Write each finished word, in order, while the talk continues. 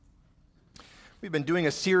We've been doing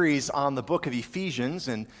a series on the book of Ephesians,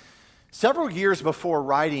 and several years before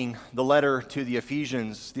writing the letter to the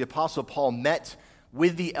Ephesians, the Apostle Paul met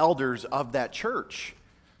with the elders of that church.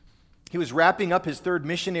 He was wrapping up his third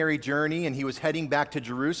missionary journey, and he was heading back to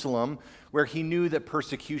Jerusalem, where he knew that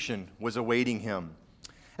persecution was awaiting him.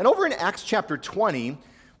 And over in Acts chapter 20,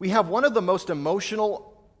 we have one of the most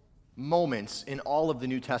emotional moments in all of the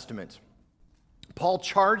New Testament. Paul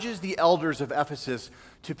charges the elders of Ephesus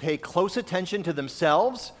to pay close attention to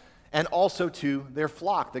themselves and also to their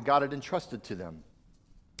flock that God had entrusted to them.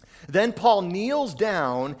 Then Paul kneels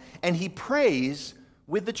down and he prays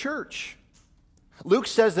with the church. Luke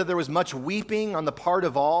says that there was much weeping on the part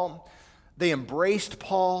of all. They embraced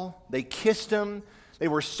Paul, they kissed him, they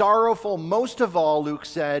were sorrowful, most of all, Luke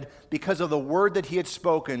said, because of the word that he had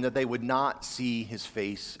spoken, that they would not see his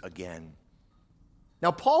face again.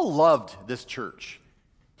 Now, Paul loved this church.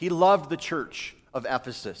 He loved the church of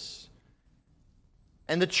Ephesus.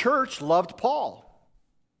 And the church loved Paul.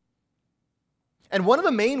 And one of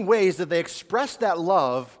the main ways that they expressed that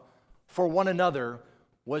love for one another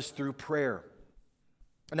was through prayer.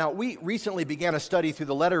 Now, we recently began a study through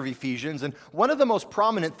the letter of Ephesians, and one of the most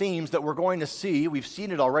prominent themes that we're going to see, we've seen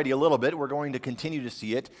it already a little bit, we're going to continue to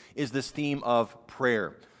see it, is this theme of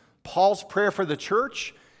prayer. Paul's prayer for the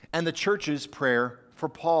church and the church's prayer for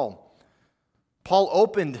Paul. Paul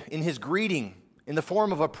opened in his greeting in the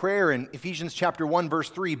form of a prayer in Ephesians chapter 1, verse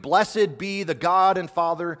 3, "Blessed be the God and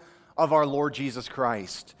Father of our Lord Jesus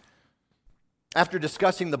Christ." After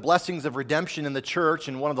discussing the blessings of redemption in the church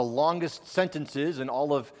in one of the longest sentences in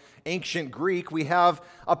all of ancient Greek, we have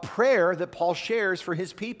a prayer that Paul shares for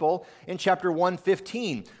his people in chapter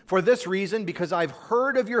 1:15. "For this reason, because I've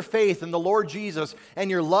heard of your faith in the Lord Jesus and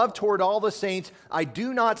your love toward all the saints, I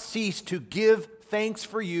do not cease to give thanks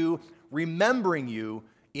for you, remembering you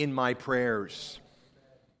in my prayers."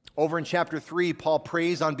 Over in chapter 3, Paul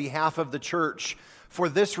prays on behalf of the church. "For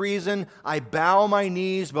this reason, I bow my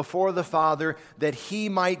knees before the Father, that he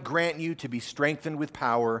might grant you to be strengthened with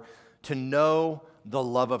power, to know the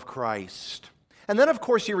love of Christ." And then, of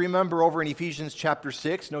course, you remember over in Ephesians chapter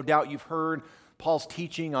 6, no doubt you've heard Paul's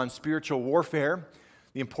teaching on spiritual warfare,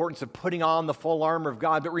 the importance of putting on the full armor of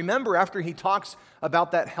God. But remember, after he talks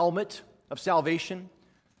about that helmet of salvation,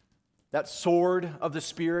 that sword of the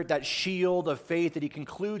Spirit, that shield of faith, that he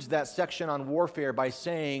concludes that section on warfare by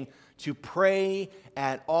saying to pray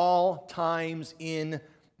at all times in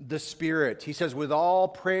the Spirit. He says, with all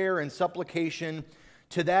prayer and supplication,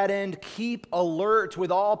 to that end keep alert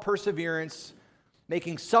with all perseverance,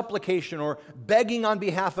 making supplication or begging on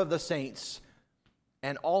behalf of the saints,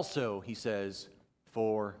 and also, he says,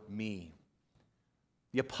 for me.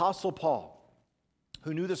 The Apostle Paul,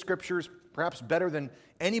 who knew the Scriptures perhaps better than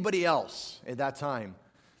anybody else at that time,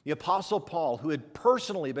 the Apostle Paul, who had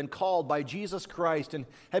personally been called by Jesus Christ and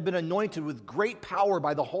had been anointed with great power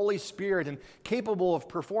by the Holy Spirit and capable of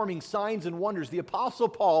performing signs and wonders, the Apostle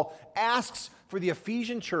Paul asks for the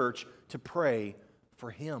Ephesian church to pray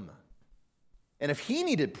for him. And if he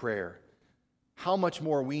needed prayer, how much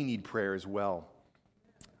more we need prayer as well.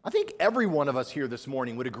 I think every one of us here this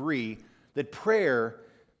morning would agree that prayer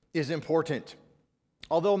is important.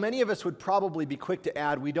 Although many of us would probably be quick to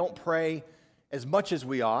add, we don't pray as much as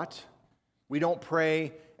we ought. We don't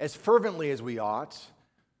pray as fervently as we ought.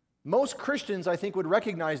 Most Christians, I think, would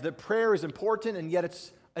recognize that prayer is important, and yet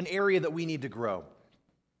it's an area that we need to grow.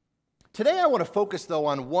 Today, I want to focus, though,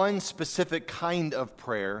 on one specific kind of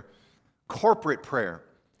prayer, corporate prayer.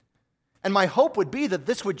 And my hope would be that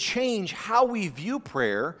this would change how we view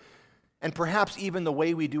prayer and perhaps even the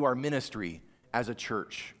way we do our ministry as a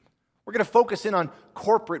church. We're going to focus in on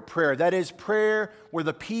corporate prayer. That is prayer where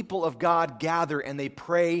the people of God gather and they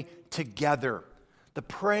pray together. The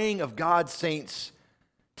praying of God's saints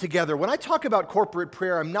together. When I talk about corporate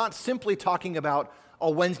prayer, I'm not simply talking about a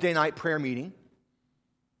Wednesday night prayer meeting.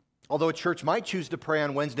 Although a church might choose to pray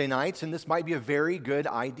on Wednesday nights, and this might be a very good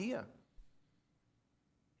idea.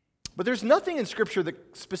 But there's nothing in Scripture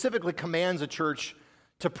that specifically commands a church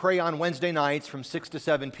to pray on Wednesday nights from 6 to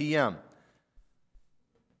 7 p.m.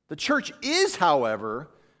 The church is, however,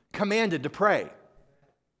 commanded to pray,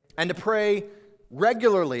 and to pray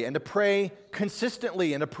regularly, and to pray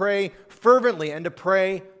consistently, and to pray fervently, and to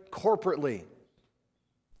pray corporately.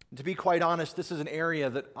 And to be quite honest, this is an area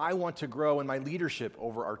that I want to grow in my leadership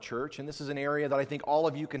over our church, and this is an area that I think all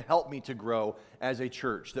of you can help me to grow as a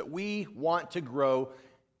church, that we want to grow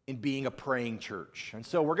in being a praying church. And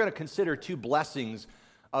so we're going to consider two blessings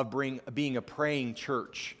of being a praying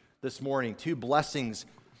church this morning, two blessings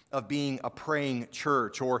of being a praying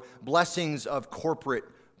church, or blessings of corporate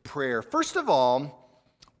prayer. First of all,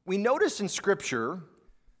 we notice in Scripture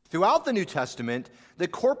throughout the New Testament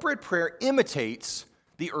that corporate prayer imitates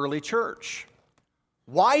the early church.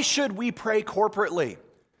 Why should we pray corporately?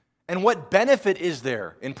 And what benefit is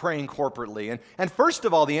there in praying corporately? And first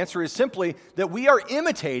of all, the answer is simply that we are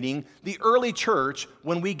imitating the early church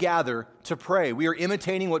when we gather to pray. We are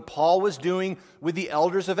imitating what Paul was doing with the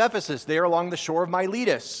elders of Ephesus there along the shore of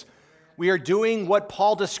Miletus. We are doing what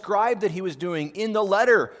Paul described that he was doing in the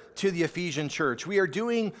letter to the Ephesian church. We are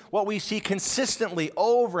doing what we see consistently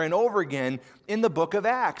over and over again in the book of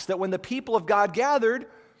Acts, that when the people of God gathered,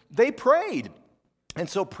 they prayed. And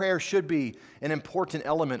so prayer should be an important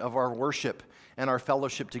element of our worship and our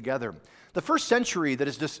fellowship together. The first century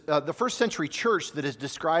church that is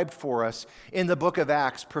described for us in the book of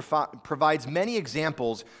Acts provides many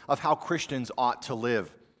examples of how Christians ought to live.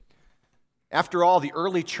 After all, the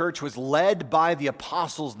early church was led by the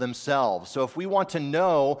apostles themselves. So if we want to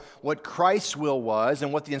know what Christ's will was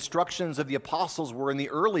and what the instructions of the apostles were in the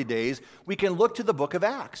early days, we can look to the book of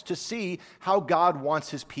Acts to see how God wants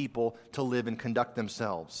his people to live and conduct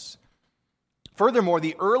themselves. Furthermore,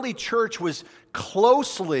 the early church was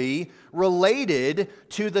closely related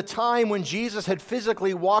to the time when Jesus had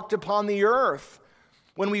physically walked upon the earth.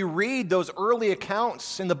 When we read those early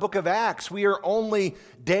accounts in the book of Acts, we are only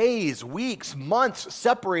days, weeks, months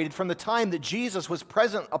separated from the time that Jesus was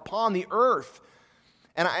present upon the earth.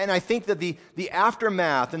 And I think that the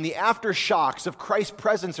aftermath and the aftershocks of Christ's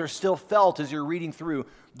presence are still felt as you're reading through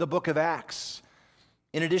the book of Acts.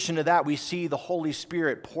 In addition to that, we see the Holy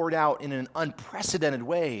Spirit poured out in an unprecedented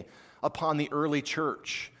way upon the early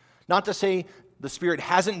church. Not to say the Spirit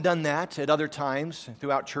hasn't done that at other times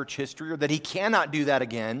throughout church history, or that he cannot do that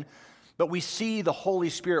again. But we see the Holy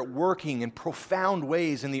Spirit working in profound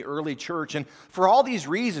ways in the early church. And for all these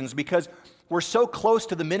reasons, because we're so close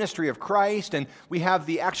to the ministry of Christ, and we have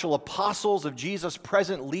the actual apostles of Jesus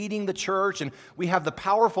present leading the church, and we have the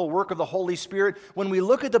powerful work of the Holy Spirit, when we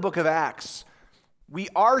look at the book of Acts, we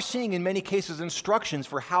are seeing in many cases instructions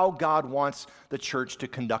for how God wants the church to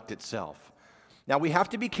conduct itself. Now, we have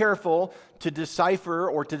to be careful to decipher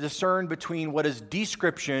or to discern between what is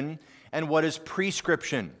description and what is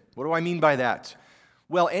prescription. What do I mean by that?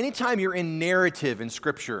 Well, anytime you're in narrative in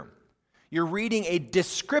Scripture, you're reading a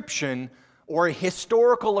description or a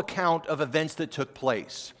historical account of events that took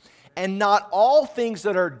place. And not all things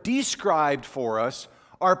that are described for us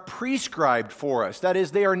are prescribed for us. That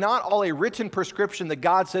is, they are not all a written prescription that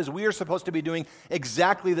God says we are supposed to be doing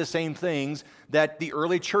exactly the same things that the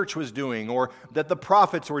early church was doing, or that the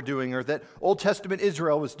prophets were doing, or that Old Testament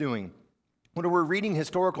Israel was doing. When we're reading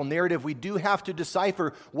historical narrative, we do have to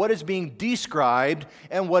decipher what is being described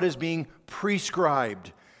and what is being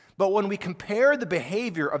prescribed. But when we compare the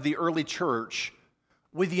behavior of the early church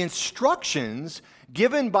with the instructions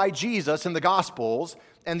given by Jesus in the Gospels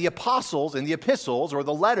and the apostles in the epistles or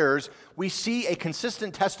the letters, we see a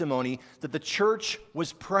consistent testimony that the church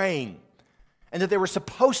was praying and that they were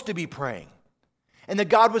supposed to be praying and that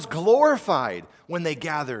God was glorified when they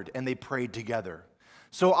gathered and they prayed together.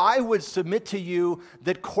 So I would submit to you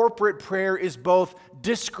that corporate prayer is both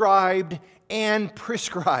described and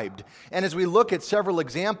prescribed. And as we look at several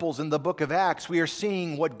examples in the book of Acts, we are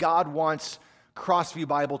seeing what God wants Crossview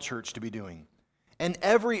Bible Church to be doing, and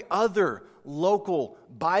every other local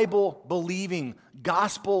Bible-believing,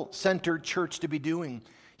 gospel-centered church to be doing.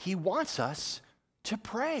 He wants us to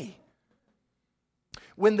pray.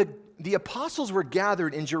 When the apostles were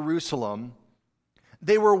gathered in Jerusalem,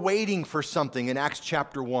 they were waiting for something in Acts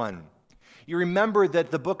chapter 1. You remember that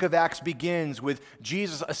the book of Acts begins with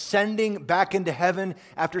Jesus ascending back into heaven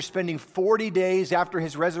after spending 40 days after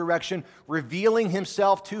his resurrection, revealing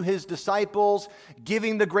himself to his disciples,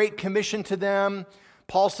 giving the Great Commission to them.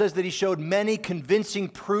 Paul says that he showed many convincing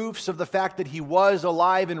proofs of the fact that he was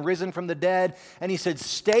alive and risen from the dead. And he said,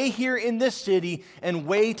 stay here in this city and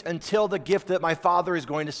wait until the gift that my Father is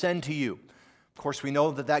going to send to you. Of course, we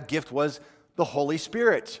know that that gift was the Holy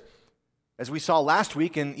Spirit. As we saw last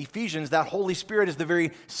week in Ephesians, that Holy Spirit is the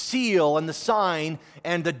very seal and the sign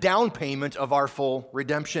and the down payment of our full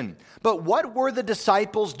redemption. But what were the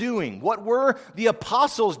disciples doing? What were the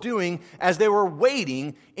apostles doing as they were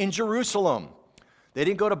waiting in Jerusalem? They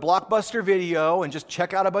didn't go to Blockbuster Video and just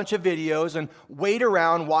check out a bunch of videos and wait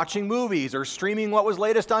around watching movies or streaming what was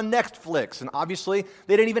latest on Netflix. And obviously,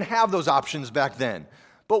 they didn't even have those options back then.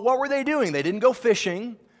 But what were they doing? They didn't go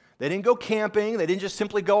fishing. They didn't go camping. They didn't just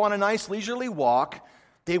simply go on a nice leisurely walk.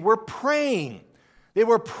 They were praying. They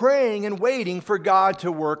were praying and waiting for God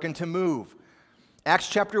to work and to move. Acts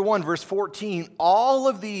chapter 1, verse 14, all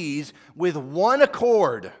of these with one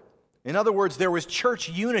accord. In other words, there was church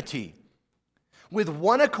unity. With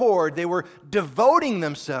one accord, they were devoting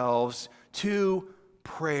themselves to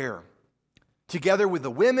prayer, together with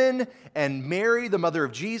the women and Mary, the mother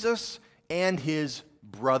of Jesus, and his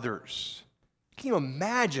brothers. Can you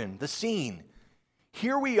imagine the scene?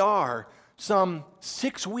 Here we are, some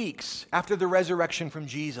 6 weeks after the resurrection from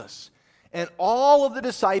Jesus, and all of the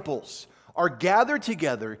disciples are gathered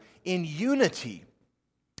together in unity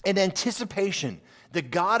and anticipation that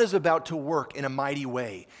God is about to work in a mighty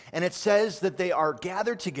way. And it says that they are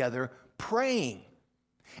gathered together praying.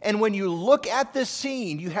 And when you look at this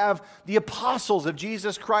scene, you have the apostles of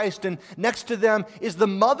Jesus Christ, and next to them is the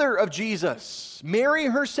mother of Jesus, Mary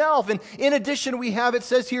herself. And in addition, we have, it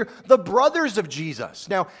says here, the brothers of Jesus.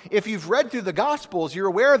 Now, if you've read through the Gospels, you're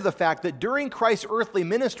aware of the fact that during Christ's earthly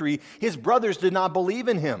ministry, his brothers did not believe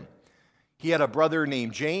in him. He had a brother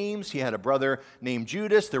named James. He had a brother named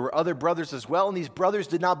Judas. There were other brothers as well, and these brothers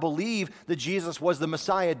did not believe that Jesus was the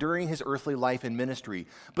Messiah during his earthly life and ministry.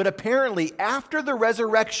 But apparently, after the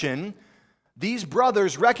resurrection, these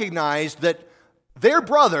brothers recognized that their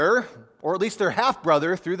brother, or at least their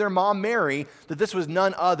half-brother, through their mom Mary, that this was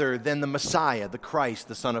none other than the Messiah, the Christ,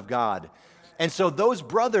 the Son of God. And so those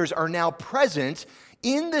brothers are now present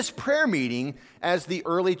in this prayer meeting as the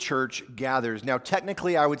early church gathers. Now,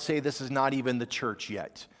 technically, I would say this is not even the church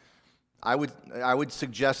yet. I would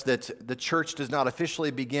suggest that the church does not officially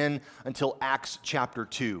begin until Acts chapter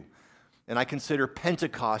 2. And I consider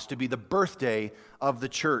Pentecost to be the birthday of the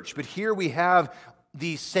church. But here we have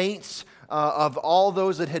the saints of all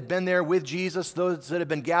those that had been there with Jesus, those that have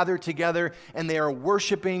been gathered together, and they are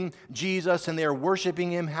worshiping Jesus, and they are worshiping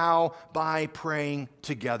him how? By praying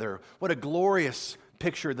together. What a glorious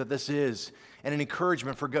picture that this is, and an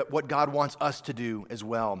encouragement for what God wants us to do as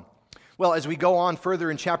well. Well, as we go on further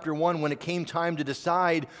in chapter 1, when it came time to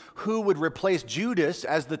decide who would replace Judas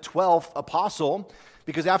as the 12th apostle,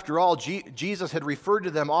 because after all, Jesus had referred to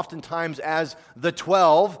them oftentimes as the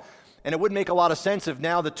 12, and it wouldn't make a lot of sense if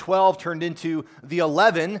now the 12 turned into the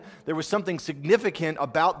 11. There was something significant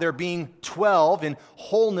about there being 12 in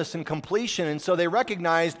wholeness and completion, and so they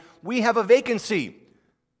recognized we have a vacancy.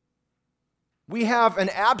 We have an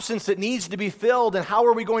absence that needs to be filled, and how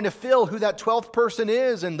are we going to fill who that 12th person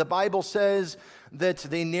is? And the Bible says that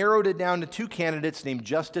they narrowed it down to 2 candidates named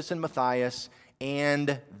Justus and Matthias,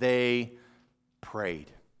 and they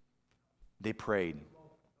prayed. They prayed.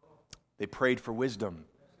 They prayed for wisdom.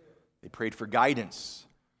 They prayed for guidance.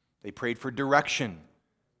 They prayed for direction.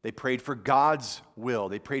 They prayed for God's will.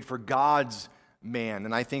 They prayed for God's man.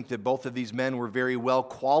 And I think that both of these men were very well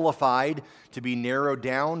qualified to be narrowed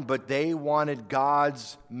down, but they wanted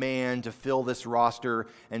God's man to fill this roster,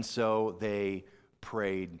 and so they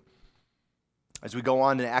prayed. As we go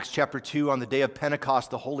on in Acts chapter 2, on the day of Pentecost,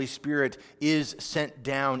 the Holy Spirit is sent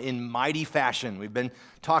down in mighty fashion. We've been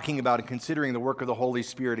talking about and considering the work of the Holy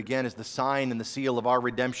Spirit, again, as the sign and the seal of our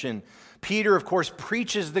redemption. Peter, of course,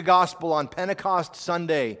 preaches the gospel on Pentecost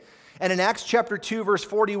Sunday. And in Acts chapter 2, verse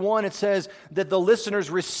 41, it says that the listeners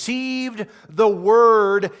received the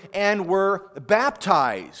word and were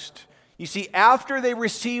baptized. You see, after they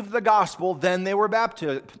received the gospel, then they were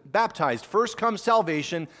baptized. First comes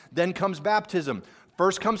salvation, then comes baptism.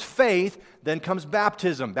 First comes faith, then comes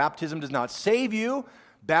baptism. Baptism does not save you.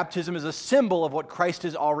 Baptism is a symbol of what Christ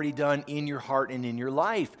has already done in your heart and in your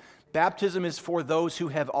life. Baptism is for those who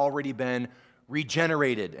have already been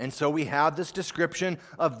regenerated. And so we have this description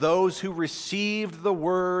of those who received the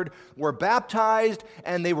word, were baptized,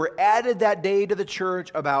 and they were added that day to the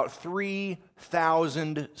church, about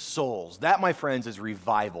 3,000 souls. That, my friends, is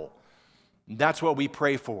revival. That's what we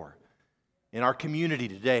pray for in our community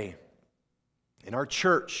today, in our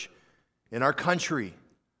church, in our country,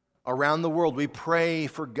 around the world. We pray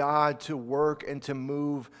for God to work and to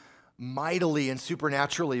move mightily and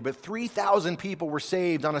supernaturally. But 3,000 people were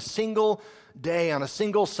saved on a single day, on a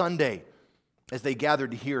single Sunday, as they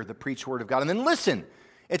gathered to hear the preached word of God. And then listen,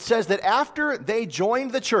 it says that after they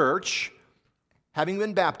joined the church, having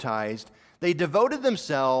been baptized, they devoted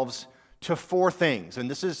themselves to 4 things.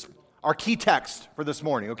 And this is our key text for this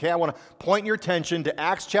morning, okay? I want to point your attention to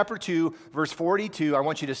Acts chapter 2, verse 42. I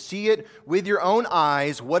want you to see it with your own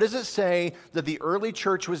eyes. What does it say that the early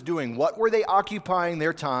church was doing? What were they occupying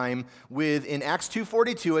their time with? In Acts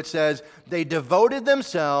 2:42, it says, they devoted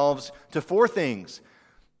themselves to 4 things: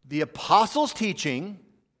 the apostles' teaching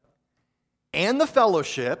and the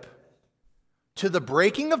fellowship, to the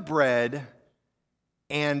breaking of bread,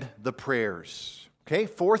 and the prayers. Okay,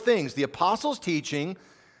 4 things: the apostles' teaching,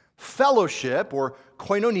 fellowship, or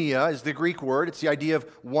koinonia is the Greek word. It's the idea of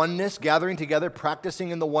oneness, gathering together, practicing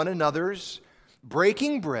in the one another's,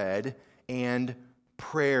 breaking bread, and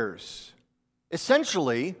prayers.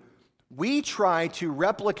 Essentially, we try to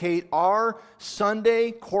replicate our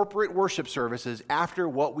Sunday corporate worship services after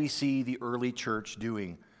what we see the early church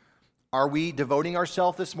doing. Are we devoting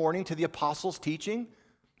ourselves this morning to the apostles' teaching?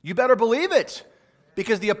 You better believe it,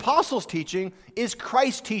 because the apostles' teaching is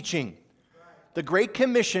Christ's teaching. The Great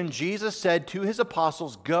Commission, Jesus said to his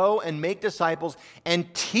apostles, go and make disciples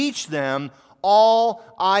and teach them all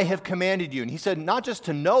I have commanded you. And he said not just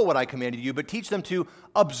to know what I commanded you, but teach them to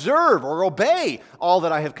observe or obey all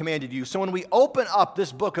that I have commanded you. So when we open up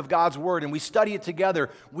this book of God's Word and we study it together,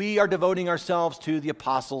 we are devoting ourselves to the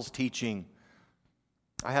apostles' teaching.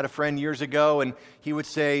 I had a friend years ago, and he would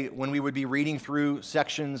say, when we would be reading through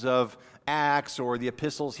sections of Acts or the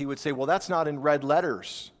epistles, he would say, well, that's not in red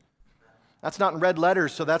letters. That's not in red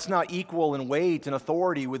letters, so that's not equal in weight and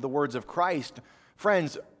authority with the words of Christ.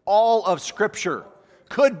 Friends, all of Scripture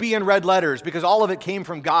could be in red letters because all of it came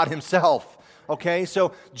from God himself. Okay,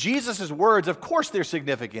 so Jesus' words, of course they're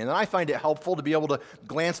significant, and I find it helpful to be able to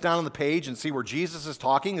glance down on the page and see where Jesus is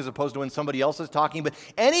talking as opposed to when somebody else is talking, but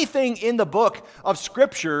anything in the book of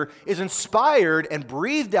Scripture is inspired and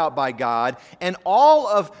breathed out by God, and all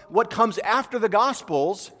of what comes after the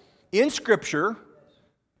Gospels in Scripture,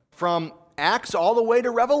 from Acts all the way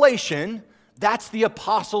to Revelation, that's the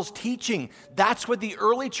apostles' teaching. That's what the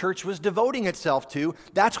early church was devoting itself to.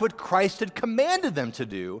 That's what Christ had commanded them to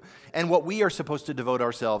do, and what we are supposed to devote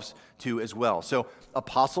ourselves to as well. So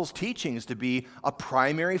apostles' teaching is to be a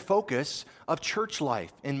primary focus of church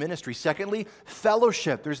life and ministry. Secondly,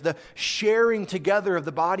 fellowship. There's the sharing together of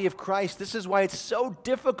the body of Christ. This is why it's so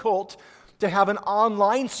difficult to have an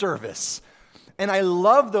online service. And I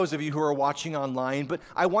love those of you who are watching online, but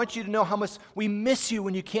I want you to know how much we miss you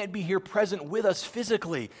when you can't be here present with us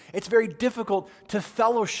physically. It's very difficult to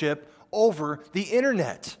fellowship over the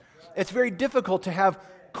internet. It's very difficult to have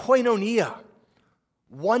koinonia,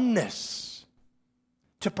 oneness,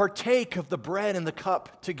 to partake of the bread and the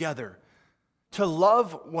cup together, to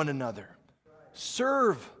love one another,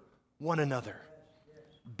 serve one another,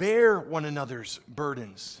 bear one another's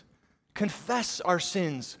burdens, confess our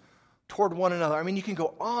sins toward one another. I mean, you can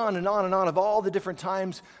go on and on and on of all the different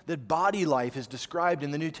times that body life is described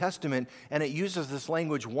in the New Testament, and it uses this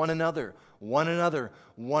language, one another, one another,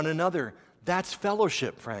 one another. That's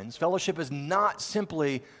fellowship, friends. Fellowship is not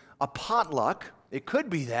simply a potluck. It could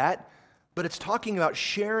be that, but it's talking about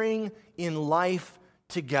sharing in life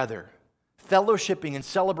together, fellowshipping and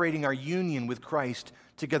celebrating our union with Christ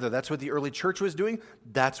together. That's what the early church was doing.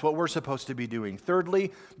 That's what we're supposed to be doing.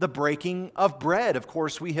 Thirdly, the breaking of bread. Of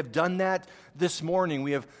course, we have done that this morning.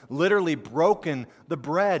 We have literally broken the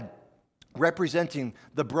bread, representing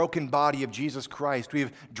the broken body of Jesus Christ. We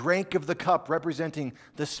have drank of the cup, representing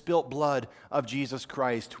the spilt blood of Jesus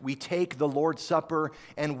Christ. We take the Lord's Supper,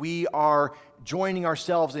 and we are joining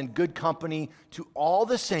ourselves in good company to all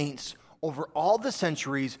the saints over all the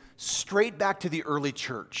centuries, straight back to the early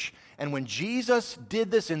church. And when Jesus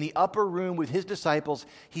did this in the upper room with his disciples,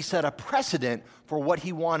 he set a precedent for what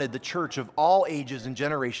he wanted the church of all ages and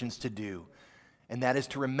generations to do. And that is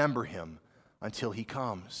to remember him until he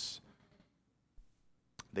comes.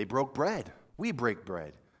 They broke bread. We break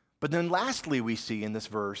bread. But then lastly, we see in this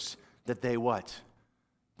verse that they what?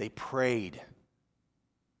 They prayed.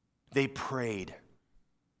 They prayed.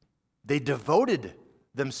 They devoted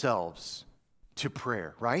themselves to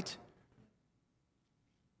prayer, right?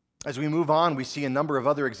 As we move on, we see a number of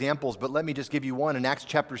other examples, but let me just give you one. In Acts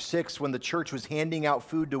chapter 6, when the church was handing out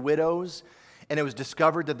food to widows, and it was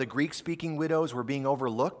discovered that the Greek-speaking widows were being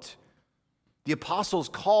overlooked, the apostles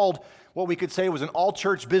called what we could say was an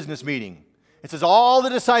all-church business meeting. It says all the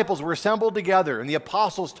disciples were assembled together, and the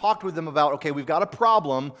apostles talked with them about, okay, we've got a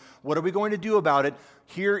problem. What are we going to do about it?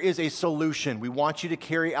 Here is a solution. We want you to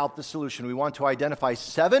carry out the solution. We want to identify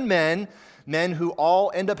 7 men who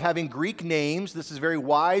all end up having Greek names. This is very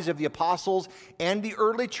wise of the apostles and the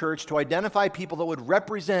early church to identify people that would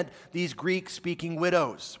represent these Greek-speaking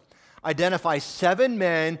widows. Identify 7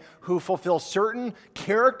 men who fulfill certain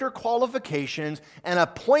character qualifications and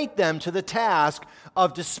appoint them to the task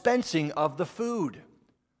of dispensing of the food.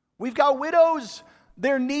 We've got widows.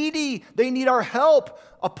 They're needy. They need our help.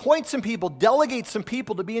 Appoint some people, delegate some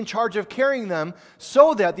people to be in charge of carrying them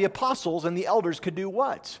so that the apostles and the elders could do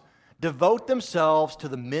what? Devote themselves to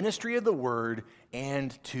the ministry of the word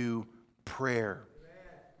and to prayer.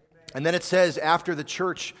 And then it says after the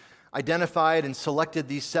church identified and selected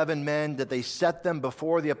these 7 men that they set them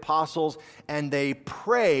before the apostles and they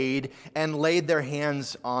prayed and laid their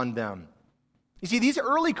hands on them. You see, these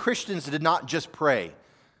early Christians did not just pray.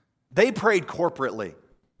 They prayed corporately.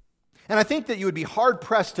 And I think that you would be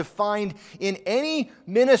hard-pressed to find in any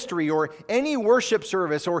ministry or any worship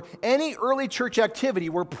service or any early church activity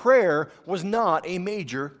where prayer was not a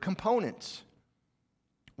major component.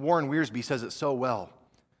 Warren Wiersbe says it so well.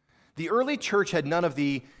 The early church had none of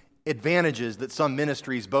the advantages that some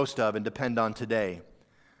ministries boast of and depend on today.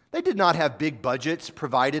 They did not have big budgets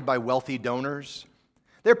provided by wealthy donors.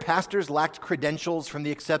 Their pastors lacked credentials from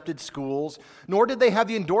the accepted schools, nor did they have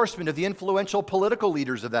the endorsement of the influential political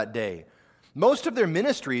leaders of that day. Most of their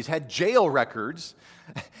ministries had jail records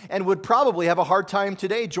and would probably have a hard time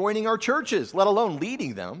today joining our churches, let alone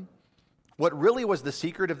leading them. What really was the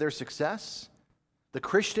secret of their success? The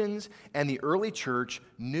Christians and the early church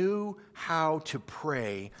knew how to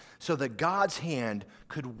pray so that God's hand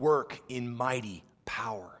could work in mighty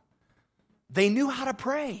power. They knew how to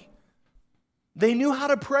pray. They knew how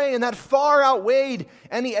to pray, and that far outweighed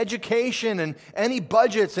any education and any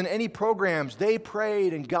budgets and any programs. They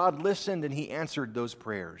prayed, and God listened, and He answered those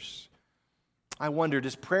prayers. I wonder,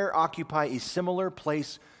 does prayer occupy a similar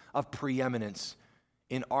place of preeminence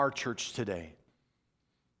in our church today?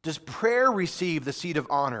 Does prayer receive the seat of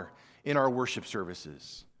honor in our worship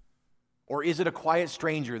services? Or is it a quiet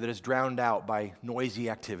stranger that is drowned out by noisy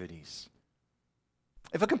activities?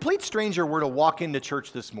 If a complete stranger were to walk into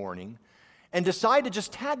church this morning and decide to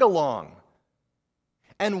just tag along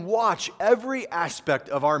and watch every aspect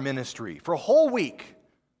of our ministry for a whole week,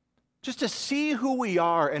 just to see who we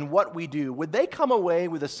are and what we do, would they come away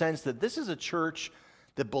with a sense that this is a church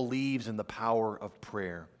that believes in the power of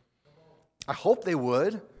prayer? I hope they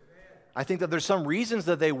would. I think that there's some reasons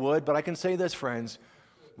that they would, but I can say this, friends,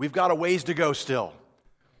 we've got a ways to go still.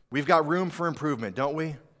 We've got room for improvement, don't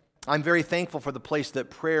we? I'm very thankful for the place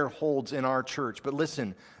that prayer holds in our church. But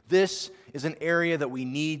listen, this is an area that we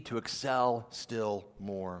need to excel still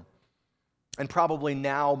more. And probably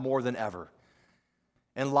now more than ever.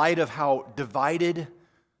 In light of how divided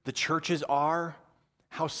the churches are,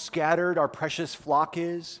 how scattered our precious flock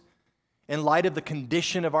is, in light of the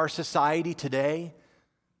condition of our society today,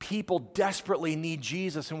 people desperately need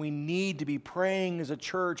Jesus, and we need to be praying as a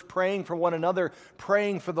church, praying for one another,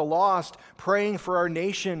 praying for the lost, praying for our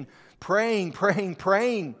nation, praying.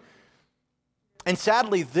 And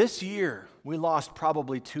sadly, this year, we lost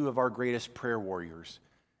probably two of our greatest prayer warriors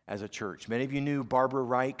as a church. Many of you knew Barbara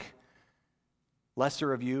Reich,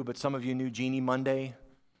 lesser of you, but some of you knew Jeannie Monday.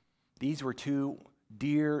 These were two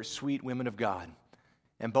dear, sweet women of God,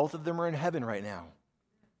 and both of them are in heaven right now.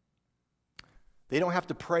 They don't have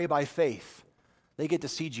to pray by faith. They get to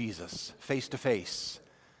see Jesus face to face.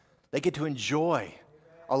 They get to enjoy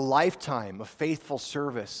a lifetime of faithful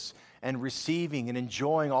service and receiving and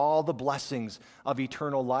enjoying all the blessings of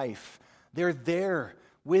eternal life. They're there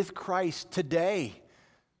with Christ today.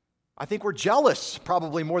 I think we're jealous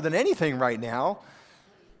probably more than anything right now.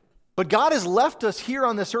 But God has left us here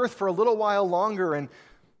on this earth for a little while longer, and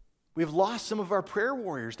we've lost some of our prayer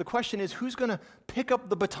warriors. The question is, who's going to pick up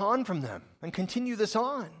the baton from them and continue this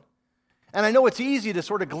on? And I know it's easy to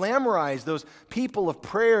sort of glamorize those people of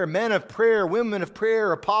prayer, men of prayer, women of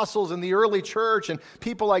prayer, apostles in the early church, and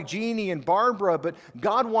people like Jeannie and Barbara, but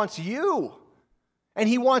God wants you, and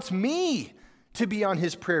He wants me to be on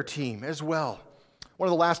His prayer team as well. One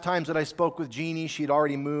of the last times that I spoke with Jeannie, she had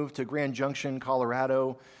already moved to Grand Junction,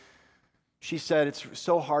 Colorado. She said, "It's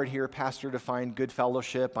so hard here, Pastor, to find good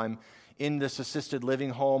fellowship. I'm in this assisted living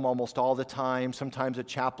home almost all the time. Sometimes a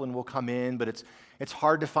chaplain will come in, but it's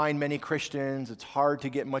hard to find many Christians. It's hard to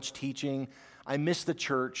get much teaching. I miss the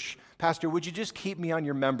church. Pastor, would you just keep me on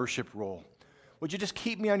your membership roll? Would you just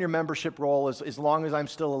keep me on your membership roll as long as I'm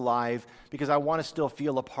still alive, because I want to still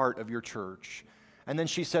feel a part of your church?" And then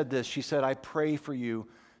she said this. She said, "I pray for you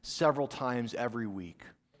several times every week."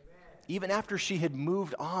 Even after she had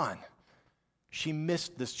moved on, she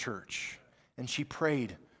missed this church, and she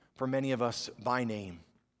prayed for many of us by name.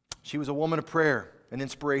 She was a woman of prayer, an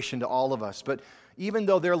inspiration to all of us. But even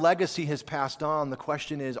though their legacy has passed on, the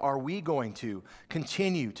question is, are we going to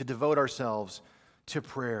continue to devote ourselves to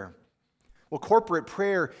prayer? Well, corporate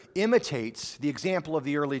prayer imitates the example of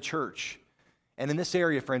the early church. And in this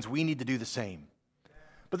area, friends, we need to do the same.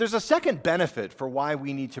 But there's a second benefit for why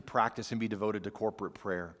we need to practice and be devoted to corporate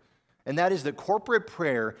prayer. And that is that corporate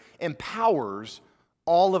prayer empowers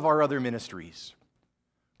all of our other ministries.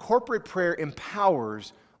 Corporate prayer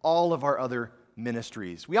empowers all of our other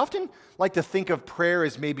ministries. We often like to think of prayer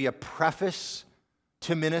as maybe a preface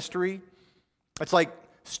to ministry. It's like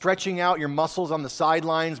stretching out your muscles on the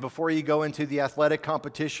sidelines before you go into the athletic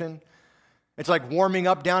competition. It's like warming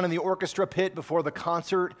up down in the orchestra pit before the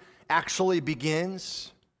concert actually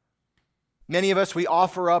begins. Many of us, we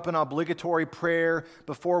offer up an obligatory prayer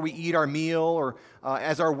before we eat our meal or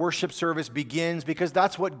as our worship service begins, because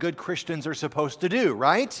that's what good Christians are supposed to do,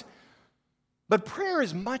 right? But prayer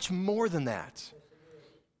is much more than that.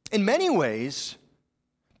 In many ways,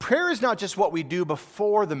 prayer is not just what we do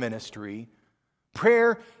before the ministry.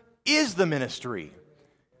 Prayer is the ministry.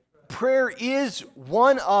 Prayer is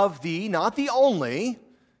one of the, not the only,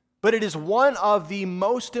 but it is one of the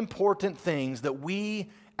most important things that we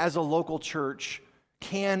as a local church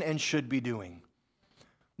can and should be doing.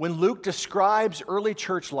 When Luke describes early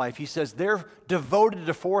church life, he says they're devoted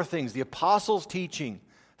to four things: the apostles' teaching,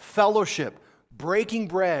 fellowship, breaking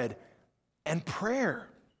bread, and prayer.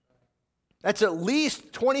 That's at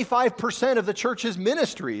least 25% of the church's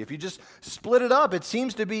ministry. If you just split it up, it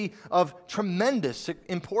seems to be of tremendous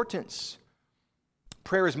importance.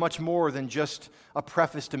 Prayer is much more than just a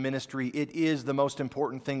preface to ministry. It is the most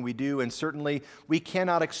important thing we do, and certainly we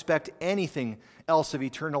cannot expect anything else of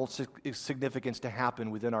eternal significance to happen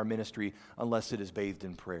within our ministry unless it is bathed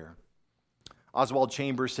in prayer. Oswald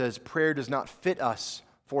Chambers says, prayer does not fit us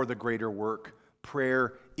for the greater work.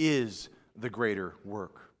 Prayer is the greater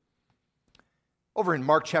work. Over in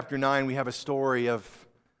Mark chapter 9, we have a story of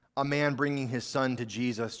a man bringing his son to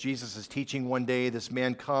Jesus. Jesus is teaching one day. This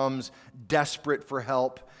man comes desperate for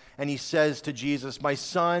help, and he says to Jesus, "My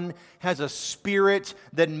son has a spirit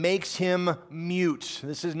that makes him mute."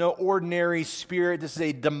 This is no ordinary spirit. This is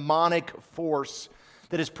a demonic force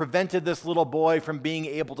that has prevented this little boy from being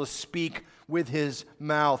able to speak with his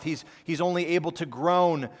mouth. He's only able to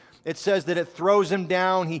groan. It says that it throws him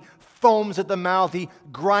down. He foams at the mouth. He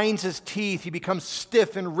grinds his teeth. He becomes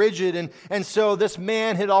stiff and rigid. And so this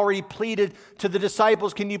man had already pleaded to the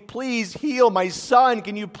disciples, "Can you please heal my son?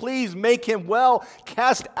 Can you please make him well?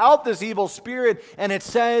 Cast out this evil spirit." And it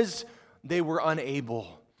says they were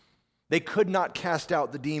unable. They could not cast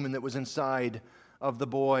out the demon that was inside of the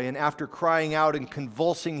boy. And after crying out and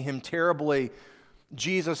convulsing him terribly,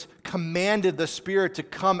 Jesus commanded the spirit to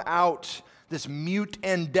come out, this mute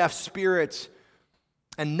and deaf spirit,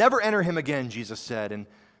 and never enter him again, Jesus said. And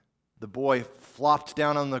the boy flopped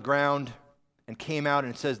down on the ground and came out,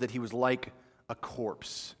 and it says that he was like a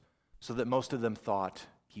corpse, so that most of them thought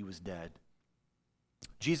he was dead.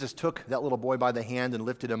 Jesus took that little boy by the hand and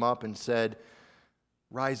lifted him up and said,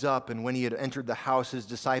 "Rise up." And when he had entered the house, his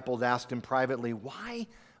disciples asked him privately, "Why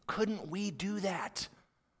couldn't we do that?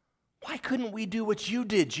 Why couldn't we do what you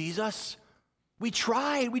did, Jesus? We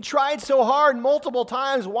tried so hard multiple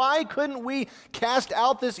times. Why couldn't we cast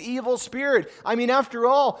out this evil spirit? I mean, after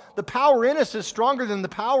all, the power in us is stronger than the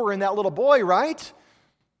power in that little boy, right?"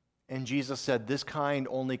 And Jesus said, "This kind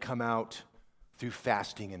only come out through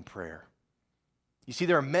fasting and prayer." You see,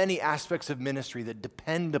 there are many aspects of ministry that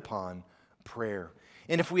depend upon prayer.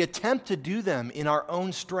 And if we attempt to do them in our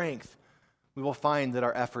own strength, we will find that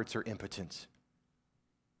our efforts are impotent.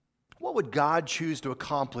 What would God choose to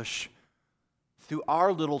accomplish through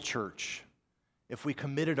our little church if we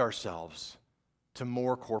committed ourselves to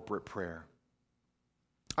more corporate prayer?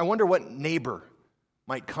 I wonder what neighbor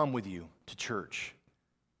might come with you to church.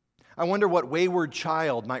 I wonder what wayward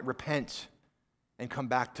child might repent and come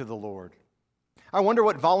back to the Lord. I wonder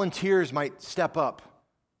what volunteers might step up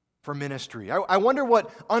for ministry. I wonder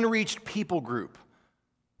what unreached people group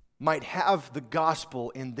might have the gospel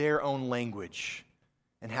in their own language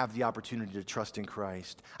and have the opportunity to trust in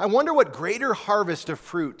Christ. I wonder what greater harvest of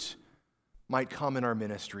fruit might come in our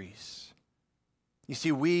ministries. You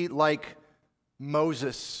see, we, like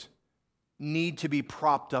Moses, need to be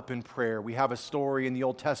propped up in prayer. We have a story in the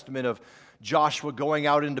Old Testament of Joshua going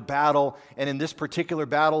out into battle, and in this particular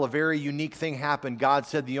battle, a very unique thing happened. God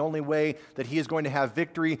said the only way that he is going to have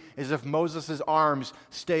victory is if Moses' arms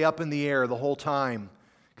stay up in the air the whole time,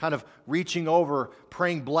 kind of reaching over,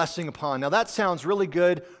 praying blessing upon. Now that sounds really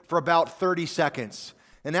good for about 30 seconds.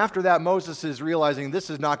 And after that, Moses is realizing this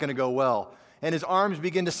is not going to go well. And his arms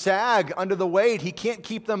begin to sag under the weight. He can't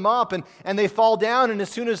keep them up, and they fall down. And as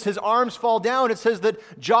soon as his arms fall down, it says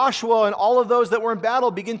that Joshua and all of those that were in battle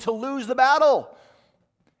begin to lose the battle.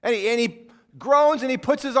 And he groans and he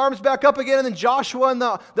puts his arms back up again. And then Joshua and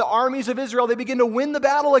the armies of Israel, they begin to win the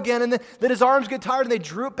battle again. And then his arms get tired and they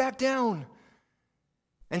drew it back down.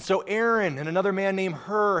 And so Aaron and another man named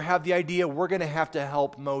Hur have the idea, we're going to have to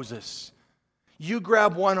help Moses. You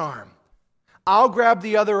grab one arm. I'll grab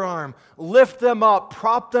the other arm, lift them up,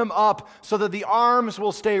 prop them up so that the arms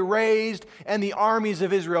will stay raised and the armies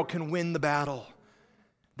of Israel can win the battle.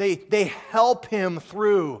 They help him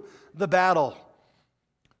through the battle.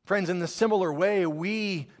 Friends, in the similar way,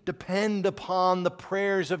 we depend upon the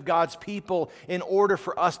prayers of God's people in order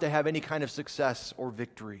for us to have any kind of success or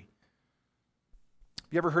victory.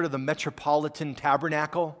 you ever heard of the Metropolitan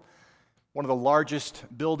Tabernacle? One of the largest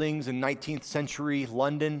buildings in 19th century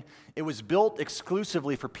London. It was built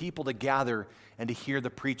exclusively for people to gather and to hear the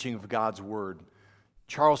preaching of God's word.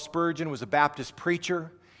 Charles Spurgeon was a Baptist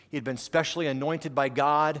preacher. He had been specially anointed by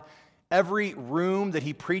God. Every room that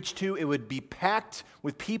he preached to, it would be packed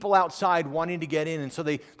with people outside wanting to get in. And so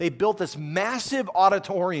they built this massive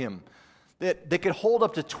auditorium that could hold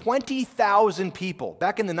up to 20,000 people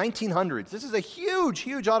back in the 1900s. This is a huge,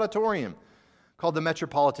 huge auditorium called the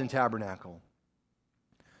Metropolitan Tabernacle.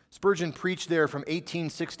 Spurgeon preached there from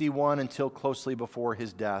 1861 until closely before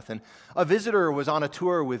his death. And a visitor was on a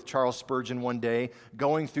tour with Charles Spurgeon one day,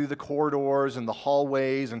 going through the corridors and the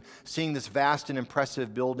hallways and seeing this vast and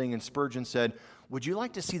impressive building. And Spurgeon said, "Would you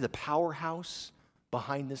like to see the powerhouse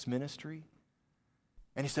behind this ministry?"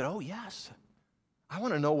 And he said, "Oh, yes. I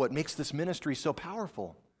want to know what makes this ministry so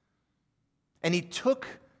powerful." And he took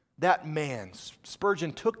that man,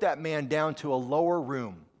 Spurgeon took that man down to a lower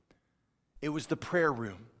room. It was the prayer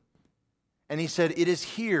room. And he said, "It is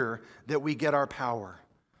here that we get our power.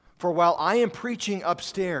 For while I am preaching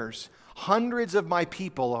upstairs, hundreds of my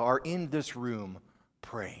people are in this room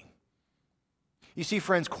praying." You see,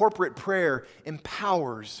 friends, corporate prayer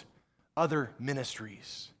empowers other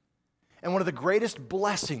ministries. And one of the greatest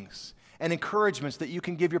blessings and encouragements that you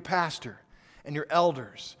can give your pastor and your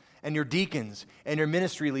elders and your deacons and your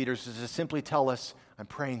ministry leaders is to simply tell us, "I'm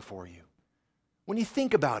praying for you." When you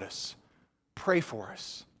think about us, pray for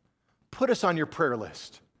us. Put us on your prayer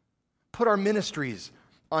list. Put our ministries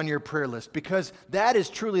on your prayer list, because that is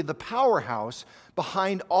truly the powerhouse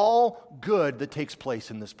behind all good that takes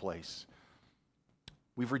place in this place.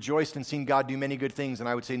 We've rejoiced and seen God do many good things, and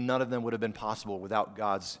I would say none of them would have been possible without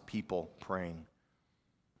God's people praying.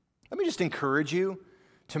 Let me just encourage you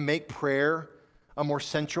to make prayer a more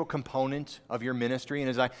central component of your ministry. And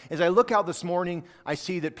as I look out this morning, I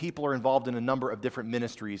see that people are involved in a number of different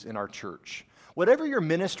ministries in our church. Whatever your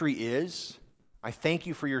ministry is, I thank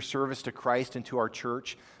you for your service to Christ and to our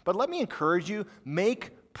church. But let me encourage you,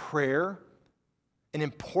 make prayer an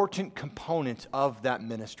important component of that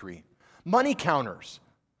ministry. Money counters,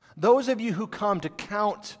 those of you who come to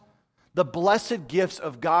count the blessed gifts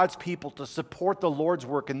of God's people to support the Lord's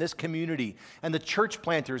work in this community, and the church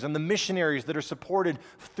planters and the missionaries that are supported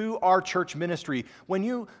through our church ministry. When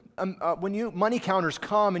you money counters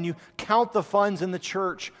come and you count the funds in the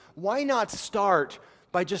church, why not start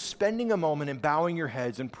by just spending a moment and bowing your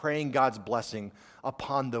heads and praying God's blessing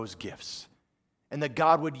upon those gifts, and that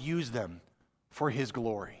God would use them for His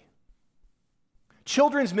glory.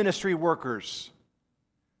 Children's ministry workers,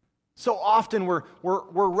 so often we're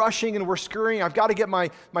rushing and we're scurrying. I've got to get my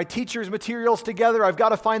teacher's materials together. I've got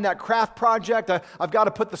to find that craft project. I've got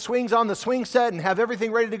to put the swings on the swing set and have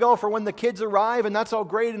everything ready to go for when the kids arrive, and that's all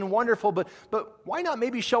great and wonderful, but why not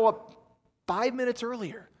maybe show up 5 minutes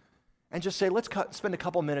earlier and just say, let's spend a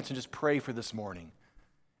couple minutes and just pray for this morning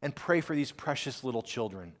and pray for these precious little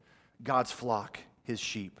children, God's flock, His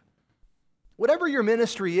sheep. Whatever your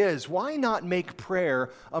ministry is, why not make prayer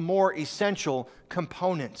a more essential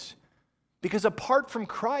component? Because apart from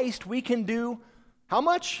Christ, we can do how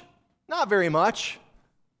much? Not very much.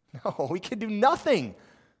 No, we can do nothing.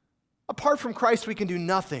 Apart from Christ, we can do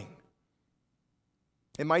nothing.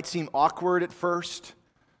 It might seem awkward at first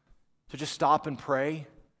to just stop and pray.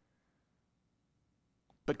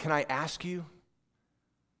 But can I ask you?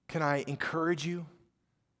 Can I encourage you?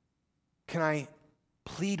 Can I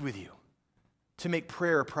plead with you to make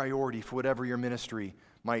prayer a priority for whatever your ministry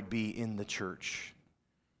might be in the church?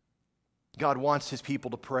 God wants His people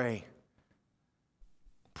to pray.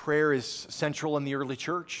 Prayer is central in the early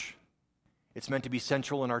church. It's meant to be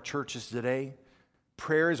central in our churches today.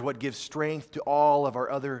 Prayer is what gives strength to all of our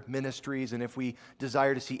other ministries, and if we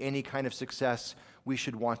desire to see any kind of success, we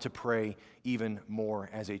should want to pray even more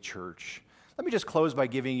as a church. Let me just close by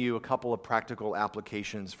giving you a couple of practical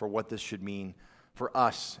applications for what this should mean for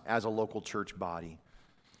us as a local church body.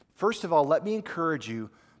 First of all, let me encourage you,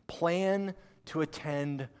 plan to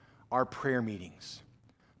attend our prayer meetings.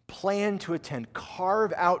 Plan to attend.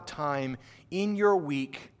 Carve out time in your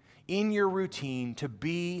week, in your routine, to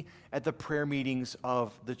be at the prayer meetings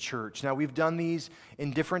of the church. Now, we've done these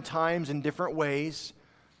in different times, in different ways,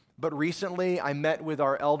 but recently I met with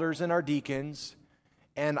our elders and our deacons,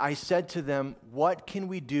 and I said to them, what can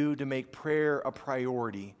we do to make prayer a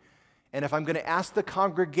priority? And if I'm going to ask the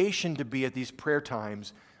congregation to be at these prayer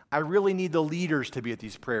times, I really need the leaders to be at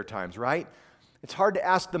these prayer times, right? It's hard to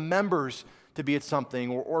ask the members to be at something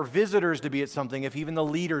or visitors to be at something if even the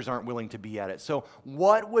leaders aren't willing to be at it. So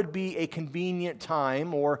what would be a convenient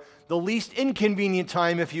time, or the least inconvenient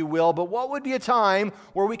time, if you will, but what would be a time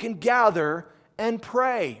where we can gather and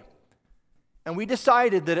pray. And we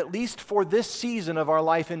decided that at least for this season of our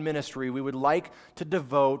life in ministry, we would like to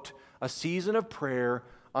devote a season of prayer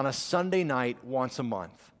on a Sunday night once a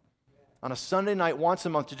month. On a Sunday night once a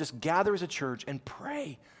month to just gather as a church and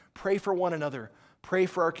pray. Pray for one another. Pray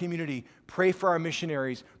for our community. Pray for our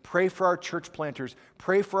missionaries. Pray for our church planters.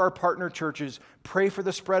 Pray for our partner churches. Pray for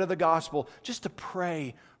the spread of the gospel. Just to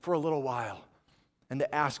pray for a little while and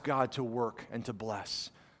to ask God to work and to bless.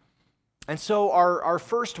 And so our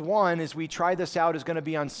first one, as we try this out, is going to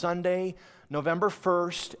be on Sunday, November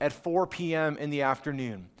 1st at 4 p.m. in the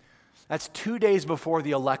afternoon. That's 2 days before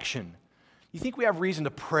the election. You think we have reason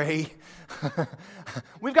to pray?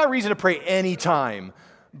 We've got reason to pray anytime.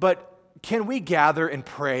 But can we gather and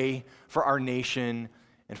pray for our nation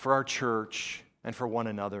and for our church and for one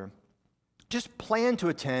another? Just plan to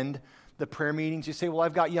attend the prayer meetings. You say, well,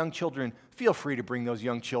 I've got young children. Feel free to bring those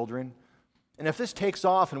young children. And if this takes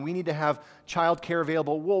off and we need to have childcare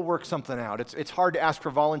available, we'll work something out. It's hard to ask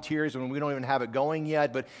for volunteers when we don't even have it going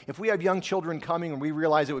yet, but if we have young children coming and we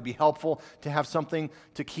realize it would be helpful to have something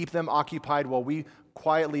to keep them occupied while we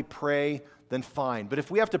quietly pray, then fine. But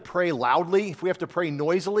if we have to pray loudly, if we have to pray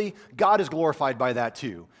noisily, God is glorified by that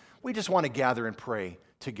too. We just want to gather and pray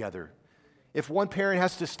together. If one parent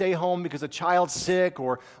has to stay home because a child's sick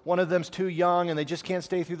or one of them's too young and they just can't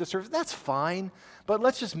stay through the service, that's fine. But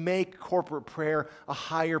let's just make corporate prayer a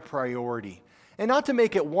higher priority. And not to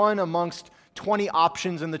make it one amongst 20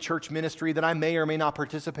 options in the church ministry that I may or may not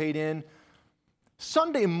participate in.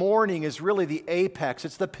 Sunday morning is really the apex.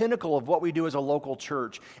 It's the pinnacle of what we do as a local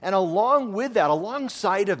church. And along with that,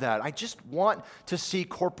 alongside of that, I just want to see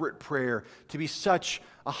corporate prayer to be such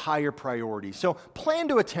a higher priority. So plan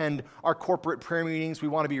to attend our corporate prayer meetings. We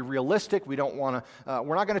want to be realistic. We're not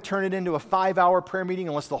going to turn it into a 5-hour prayer meeting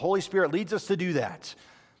unless the Holy Spirit leads us to do that.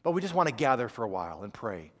 But we just want to gather for a while and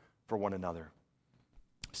pray for one another.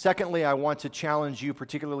 Secondly, I want to challenge you,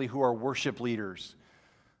 particularly who are worship leaders.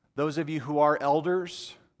 Those of you who are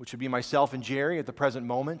elders, which would be myself and Jerry at the present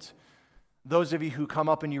moment. Those of you who come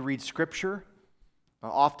up and you read Scripture.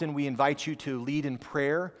 Often we invite you to lead in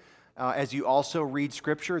prayer as you also read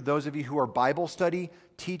Scripture. Those of you who are Bible study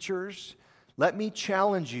teachers, let me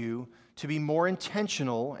challenge you to be more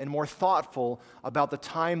intentional and more thoughtful about the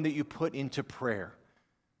time that you put into prayer.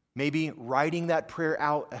 Maybe writing that prayer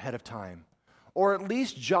out ahead of time, or at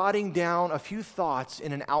least jotting down a few thoughts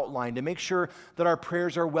in an outline to make sure that our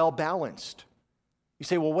prayers are well balanced. You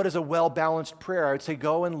say, well, what is a well-balanced prayer? I would say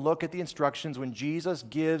go and look at the instructions. When Jesus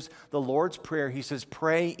gives the Lord's Prayer, he says,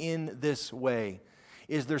 pray in this way.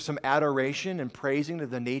 Is there some adoration and praising of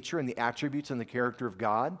the nature and the attributes and the character of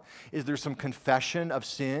God? Is there some confession of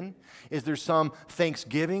sin? Is there some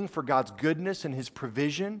thanksgiving for God's goodness and his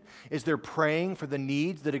provision? Is there praying for the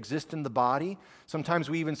needs that exist in the body? Sometimes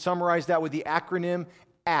we even summarize that with the acronym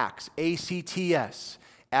ACTS, A-C-T-S,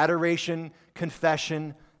 adoration,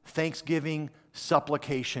 confession, thanksgiving,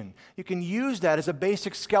 supplication. You can use that as a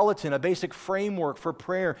basic skeleton, a basic framework for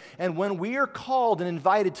prayer. And when we are called and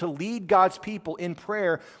invited to lead God's people in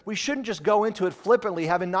prayer, we shouldn't just go into it flippantly,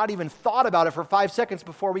 having not even thought about it for 5 seconds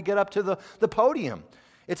before we get up to the podium.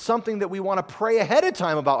 It's something that we want to pray ahead of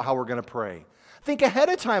time about how we're going to pray. Think ahead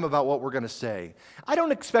of time about what we're going to say. I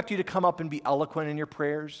don't expect you to come up and be eloquent in your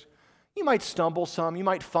prayers. You might stumble some, you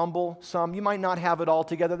might fumble some, you might not have it all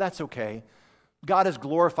together. That's okay. God is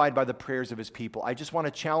glorified by the prayers of his people. I just want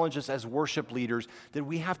to challenge us as worship leaders that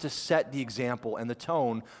we have to set the example and the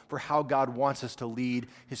tone for how God wants us to lead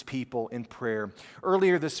his people in prayer.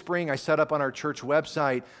 Earlier this spring, I set up on our church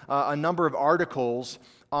website a number of articles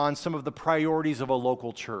on some of the priorities of a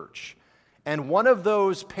local church. And one of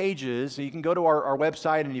those pages, you can go to our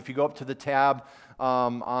website, and if you go up to the tab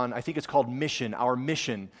on, I think it's called Mission, Our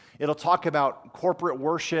Mission, it'll talk about corporate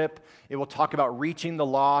worship, it will talk about reaching the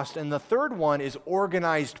lost, and the third one is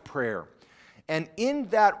organized prayer. And in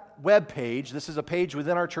that web page, this is a page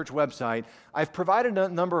within our church website, I've provided a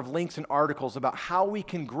number of links and articles about how we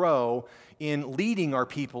can grow in leading our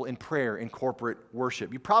people in prayer in corporate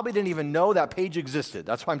worship. You probably didn't even know that page existed.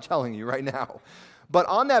 That's why I'm telling you right now. But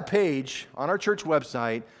on that page, on our church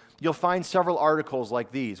website, you'll find several articles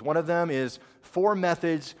like these. One of them is 4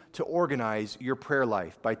 Methods to Organize Your Prayer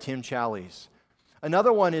Life by Tim Challies.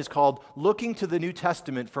 Another one is called Looking to the New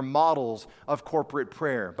Testament for Models of Corporate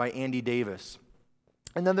Prayer by Andy Davis.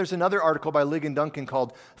 And then there's another article by Ligon Duncan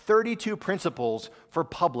called 32 Principles for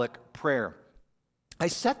Public Prayer. I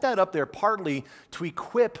set that up there partly to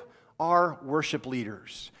equip our worship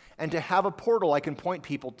leaders and to have a portal I can point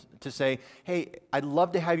people to say, hey, I'd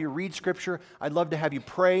love to have you read Scripture. I'd love to have you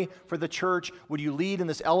pray for the church. Would you lead in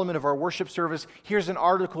this element of our worship service? Here's an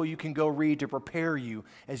article you can go read to prepare you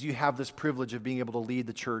as you have this privilege of being able to lead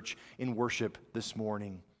the church in worship this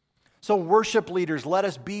morning. So worship leaders, let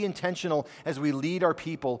us be intentional as we lead our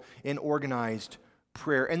people in organized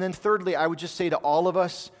prayer. And then thirdly, I would just say to all of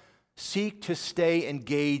us, seek to stay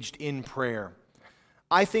engaged in prayer.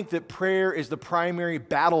 I think that prayer is the primary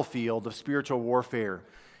battlefield of spiritual warfare.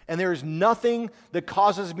 And there is nothing that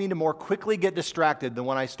causes me to more quickly get distracted than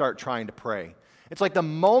when I start trying to pray. It's like the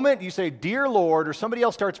moment you say, "Dear Lord," or somebody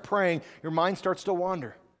else starts praying, your mind starts to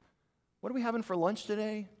wander. What are we having for lunch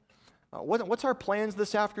today? What's our plans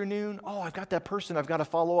this afternoon? Oh, I've got that person I've got to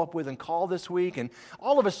follow up with and call this week. And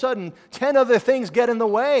all of a sudden, 10 other things get in the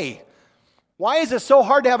way. Why is it so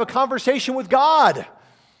hard to have a conversation with God?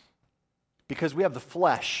 Because we have the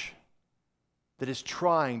flesh that is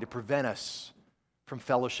trying to prevent us from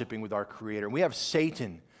fellowshipping with our Creator. We have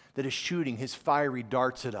Satan that is shooting his fiery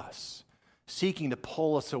darts at us, seeking to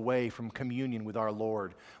pull us away from communion with our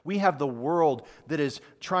Lord. We have the world that is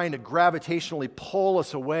trying to gravitationally pull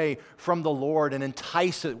us away from the Lord and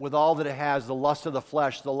entice it with all that it has, the lust of the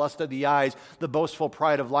flesh, the lust of the eyes, the boastful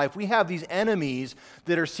pride of life. We have these enemies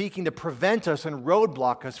that are seeking to prevent us and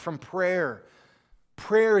roadblock us from prayer.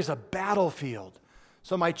 Prayer is a battlefield.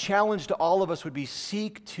 So my challenge to all of us would be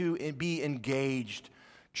seek to be engaged.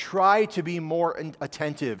 Try to be more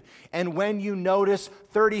attentive. And when you notice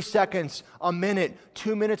 30 seconds, a minute,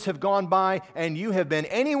 2 minutes have gone by, and you have been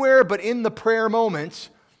anywhere but in the prayer moment,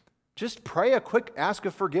 just pray a quick ask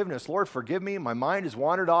of forgiveness. Lord, forgive me. My mind has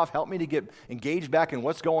wandered off. Help me to get engaged back in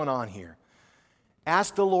what's going on here.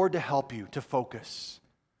 Ask the Lord to help you to focus.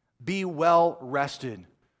 Be well rested.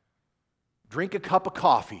 Drink a cup of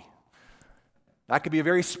coffee. That could be a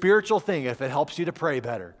very spiritual thing if it helps you to pray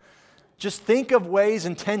better. Just think of ways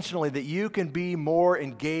intentionally that you can be more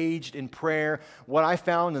engaged in prayer. What I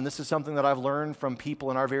found, and this is something that I've learned from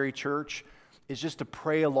people in our very church, is just to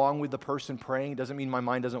pray along with the person praying. It doesn't mean my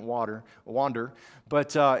mind doesn't wander,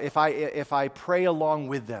 but if I pray along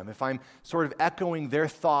with them, if I'm sort of echoing their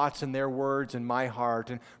thoughts and their words in my heart,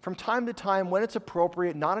 and from time to time, when it's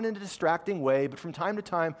appropriate, not in a distracting way, but from time to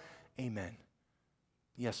time, amen.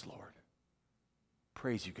 Yes, Lord.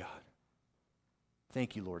 Praise you, God.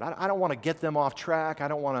 Thank you, Lord. I don't want to get them off track. I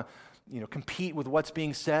don't want to, compete with what's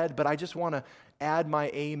being said, but I just want to add my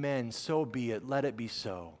amen. So be it. Let it be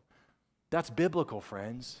so. That's biblical,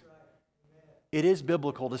 friends. It is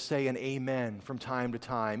biblical to say an amen from time to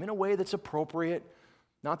time in a way that's appropriate,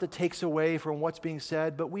 not that takes away from what's being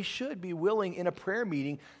said, but we should be willing in a prayer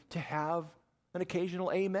meeting to have an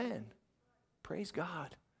occasional amen. Praise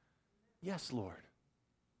God. Yes, Lord.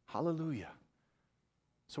 Hallelujah.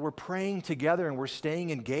 So we're praying together and we're staying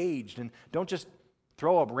engaged. And don't just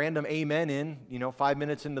throw a random amen in, 5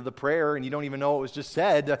 minutes into the prayer and you don't even know what was just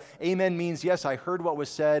said. Amen means, yes, I heard what was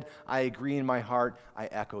said. I agree in my heart. I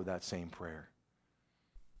echo that same prayer.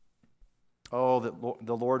 Oh, that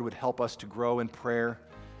the Lord would help us to grow in prayer.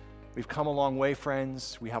 We've come a long way,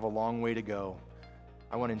 friends. We have a long way to go.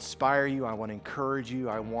 I want to inspire you. I want to encourage you.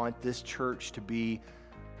 I want this church to be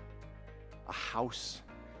a house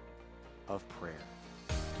of prayer.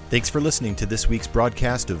 Thanks for listening to this week's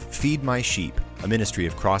broadcast of Feed My Sheep, a ministry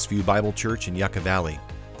of Crossview Bible Church in Yucca Valley.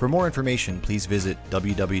 For more information, please visit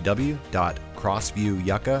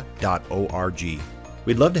www.crossviewyucca.org.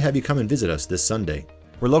 We'd love to have you come and visit us this Sunday.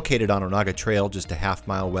 We're located on Onaga Trail, just a half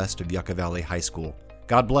mile west of Yucca Valley High School.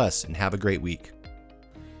 God bless and have a great week.